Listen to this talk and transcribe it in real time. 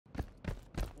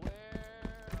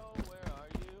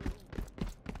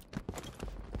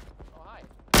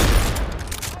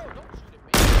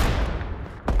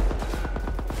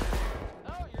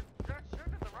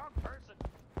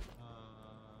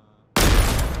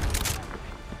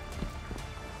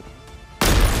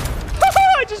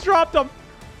just dropped him.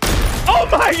 Oh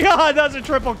my god, that's a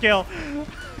triple kill.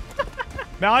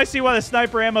 Now I see why the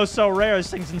sniper ammo is so rare.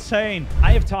 This thing's insane.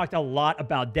 I have talked a lot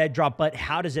about Deadrop, but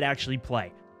how does it actually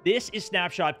play? This is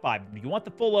Snapshot 5. If you want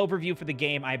the full overview for the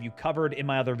game, I have you covered in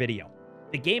my other video.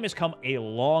 The game has come a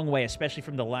long way, especially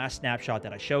from the last snapshot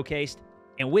that I showcased.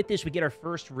 And with this, we get our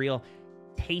first real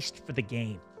taste for the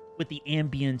game, with the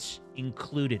ambience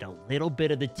included, a little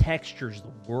bit of the textures,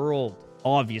 the world.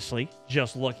 Obviously,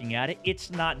 just looking at it, it's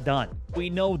not done.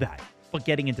 We know that. But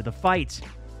getting into the fights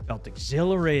felt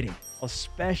exhilarating,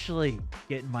 especially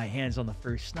getting my hands on the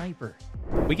first sniper.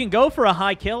 We can go for a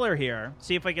high killer here,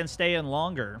 see if I can stay in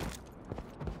longer.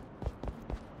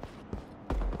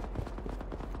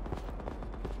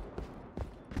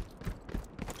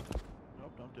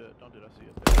 Nope, don't do it. Don't do it. I see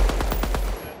it.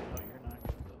 No, you're not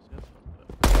getting those.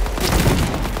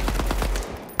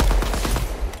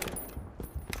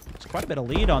 There's quite a bit of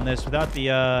lead on this without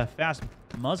the fast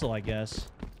muzzle, I guess.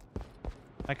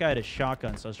 That guy had a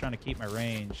shotgun, so I was trying to keep my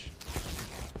range.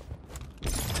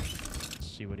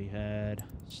 Let's see what he had.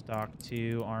 Stock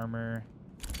 2, armor.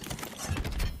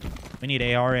 We need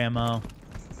AR ammo.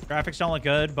 Graphics don't look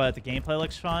good, but the gameplay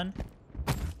looks fun.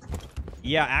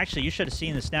 Yeah, actually, you should have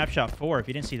seen the Snapshot 4 if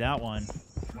you didn't see that one.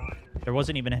 There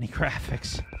wasn't even any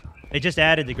graphics. They just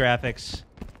added the graphics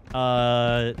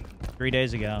 3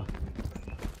 days ago.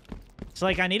 It's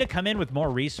like I need to come in with more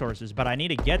resources, but I need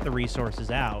to get the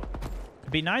resources out.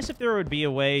 It'd be nice if there would be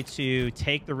a way to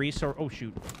take the resource... Oh,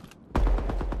 shoot.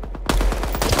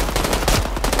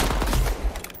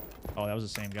 Oh, that was the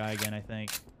same guy again, I think.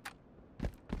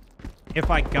 If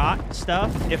I got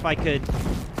stuff, if I could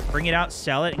bring it out,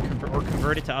 sell it, and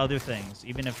convert it to other things,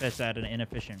 even if it's at an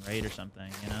inefficient rate or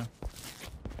something, you know?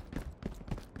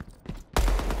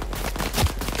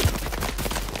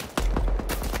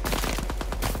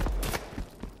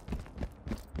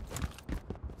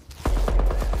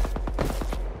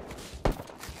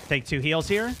 Take 2 heals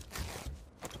here.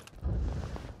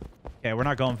 Okay, we're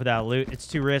not going for that loot. It's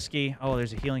too risky. Oh,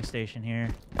 there's a healing station here.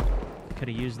 Could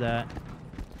have used that.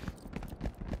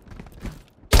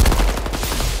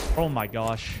 Oh my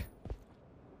gosh.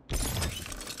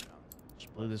 Just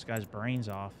blew this guy's brains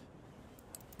off.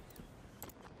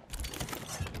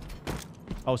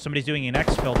 Oh, somebody's doing an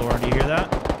exfil door. Do you hear that?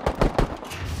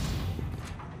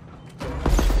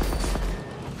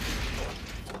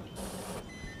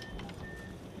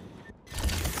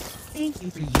 Thank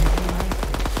you for using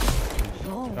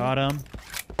my... Got him.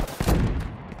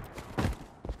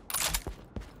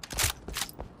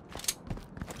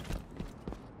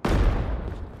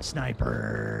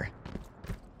 Sniper.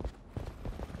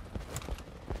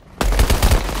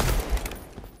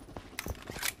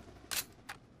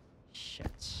 Shit.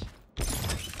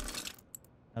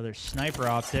 Another sniper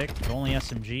optic. Only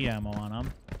SMG ammo on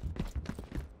him.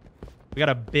 We got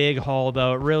a big haul,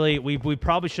 though. Really, we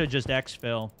probably should just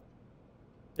exfil.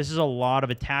 This is a lot of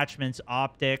attachments,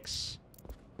 optics.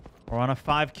 We're on a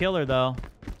 5 killer, though.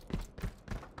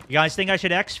 You guys think I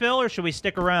should exfil, or should we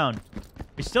stick around?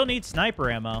 We still need sniper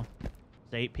ammo.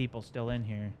 There's 8 people still in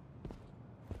here.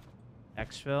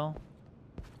 Exfil.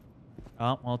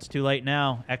 Oh, well, it's too late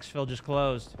now. Exfil just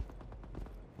closed.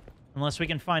 Unless we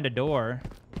can find a door.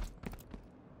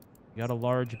 We got a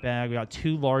large bag. We got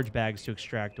 2 large bags to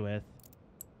extract with.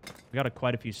 We got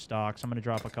quite a few stocks. I'm going to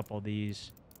drop a couple of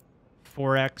these.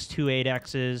 4X, 2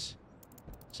 8Xs,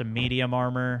 some medium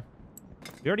armor.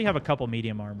 We already have a couple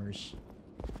medium armors.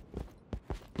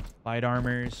 Light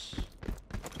armors.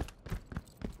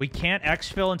 We can't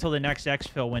exfil until the next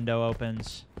exfil window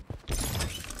opens.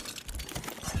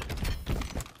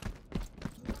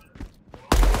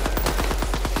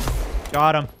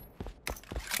 Got him.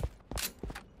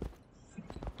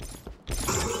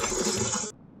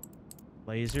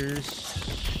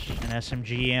 Lasers and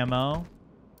SMG ammo.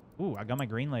 Ooh, I got my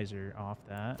green laser off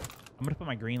that. I'm going to put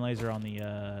my green laser on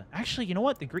the... Actually, you know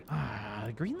what? The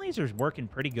green laser is working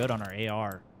pretty good on our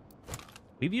AR.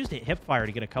 We've used it hipfire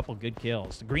to get a couple good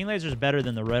kills. The green laser is better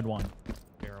than the red one.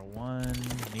 Barrel 1,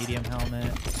 medium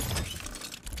helmet.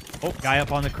 Oh, guy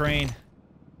up on the crane.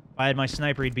 If I had my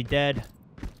sniper, he'd be dead.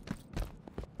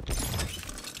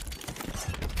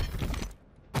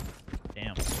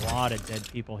 Damn, a lot of dead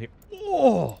people here.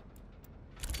 Oh!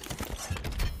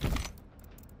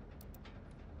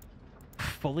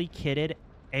 Fully kitted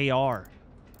AR.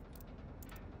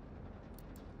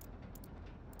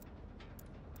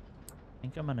 I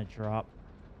think I'm going to drop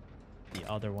the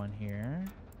other one here.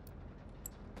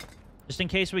 Just in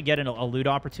case we get a loot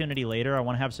opportunity later, I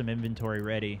want to have some inventory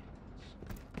ready.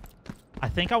 I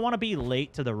think I want to be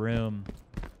late to the room.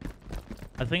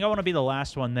 I think I want to be the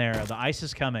last one there. The ice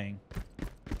is coming.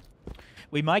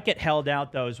 We might get held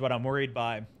out, though, is what I'm worried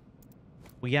by.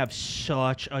 We have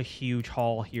such a huge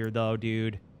haul here, though,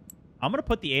 dude. I'm going to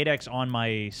put the 8X on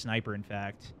my sniper, in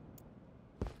fact.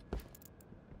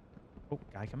 Oh,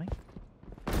 guy coming.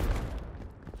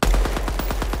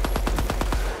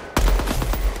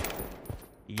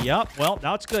 Yep, well,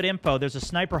 that's good info. There's a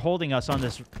sniper holding us on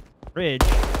this ridge.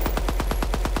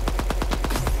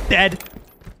 Dead.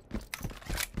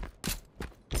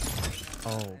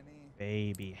 Oh,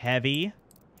 baby. Heavy.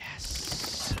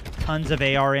 Yes. Tons of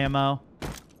AR ammo.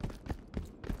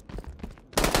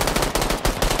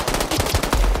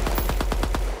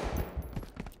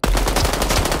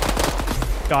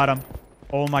 Got him.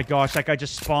 Oh my gosh, that guy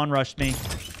just spawn rushed me.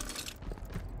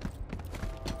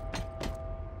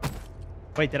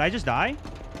 Wait, did I just die?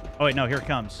 Oh wait, no, here it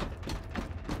comes.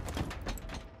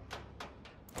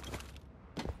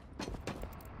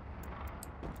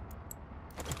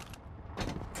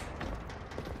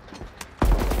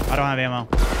 I don't have ammo.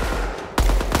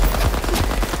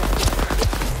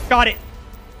 Got it.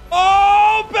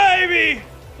 Oh, baby!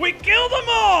 We killed them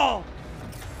all!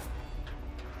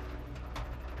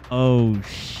 Oh,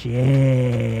 shit.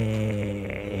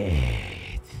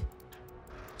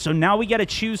 So now we got to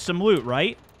choose some loot,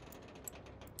 right?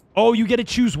 Oh, you get to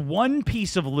choose one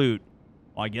piece of loot.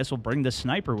 Well, I guess we'll bring the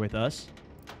sniper with us.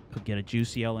 Could get a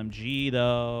juicy LMG,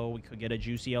 though. We could get a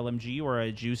juicy LMG or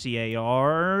a juicy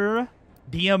AR.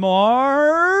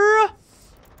 DMR.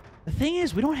 The thing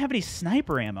is, we don't have any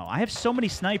sniper ammo. I have so many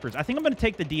snipers. I think I'm going to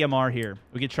take the DMR here.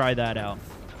 We could try that out.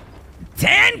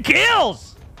 10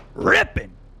 kills!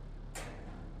 Ripping.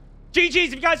 GG's.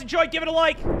 If you guys enjoyed, give it a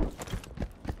like.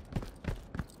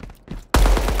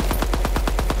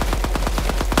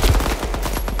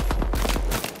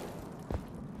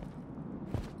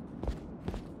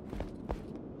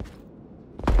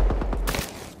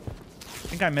 I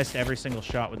think I missed every single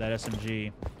shot with that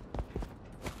SMG.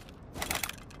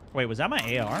 Wait, was that my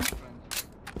AR?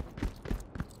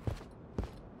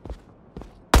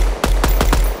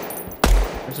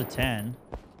 There's a 10.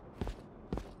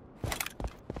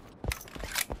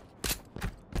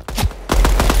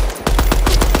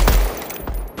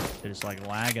 They're just like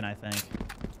lagging, I think.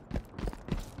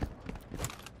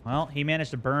 Well, he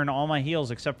managed to burn all my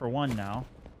heals except for one now.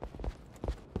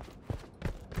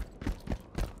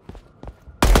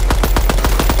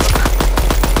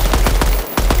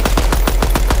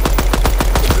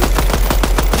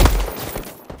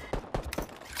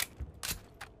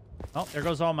 Oh, there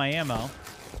goes all my ammo.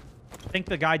 I think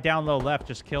the guy down low left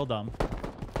just killed him.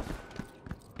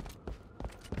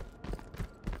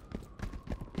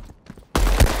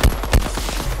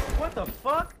 What the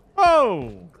fuck?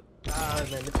 Oh! Ah,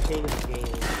 man, this game is the game.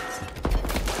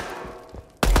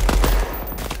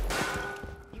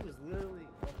 He was literally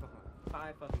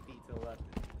 5 fucking feet to the left.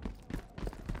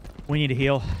 We need to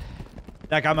heal.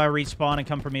 That guy might respawn and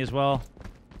come for me as well.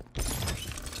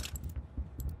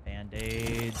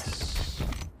 Band-aids.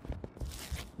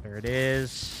 There it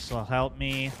is. This will help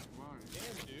me.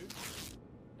 Damn, dude.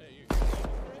 Hey, you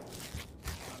okay?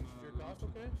 Your cost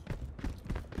okay?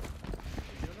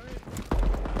 You alright?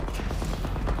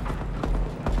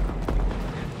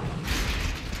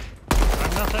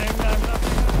 I'm nothing.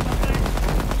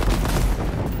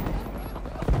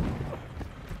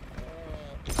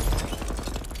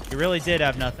 He really did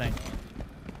have nothing.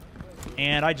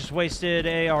 And I just wasted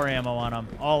AR ammo on him.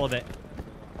 All of it.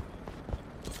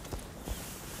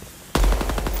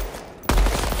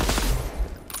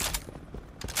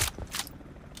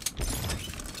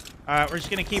 Alright, we're just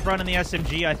going to keep running the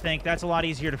SMG, I think. That's a lot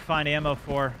easier to find ammo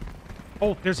for.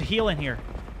 Oh, there's a heal in here.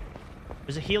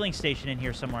 There's a healing station in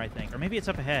here somewhere, I think. Or maybe it's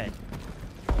up ahead.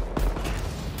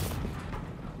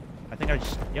 I think I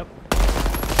just... Yep.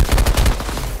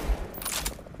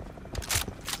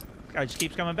 This guy just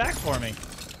keeps coming back for me.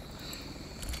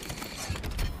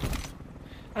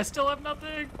 I still have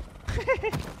nothing.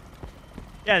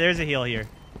 Yeah, there's a heal here.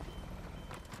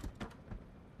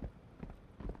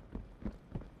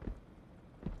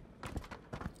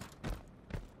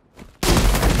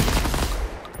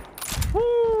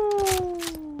 Woo!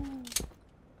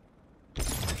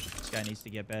 This guy needs to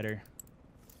get better.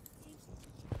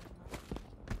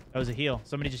 That was a heal.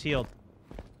 Somebody just healed.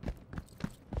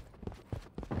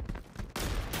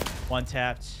 One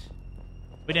tapped.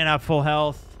 We didn't have full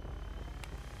health.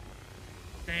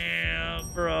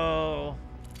 Damn, bro.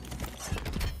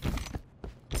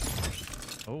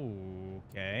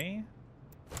 Okay.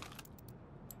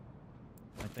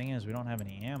 The thing is, we don't have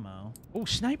any ammo. Oh,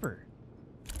 sniper.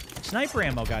 Sniper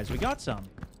ammo, guys. We got some.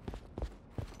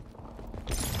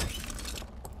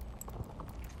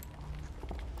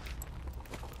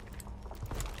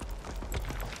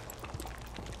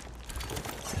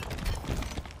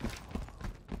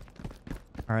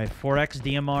 All right, 4x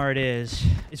DMR it is.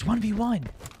 It's 1v1.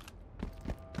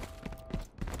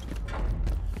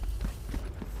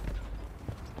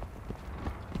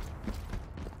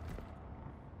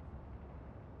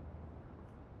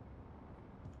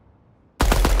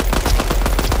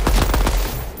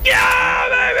 Yeah,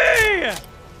 baby!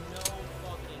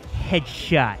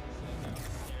 Headshot.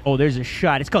 Oh, there's a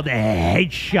shot. It's called the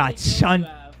headshot, son.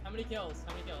 How many kills?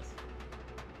 How many kills?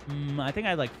 I think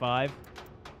I had like 5.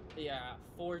 Yeah,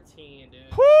 14, dude.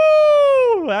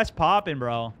 Woo! That's popping,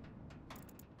 bro.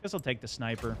 Guess I'll take the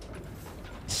sniper.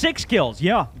 6 kills.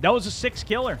 Yeah, that was a 6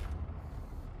 killer.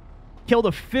 Killed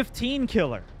a 15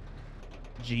 killer.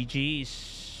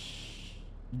 GG's.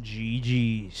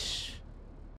 GG's.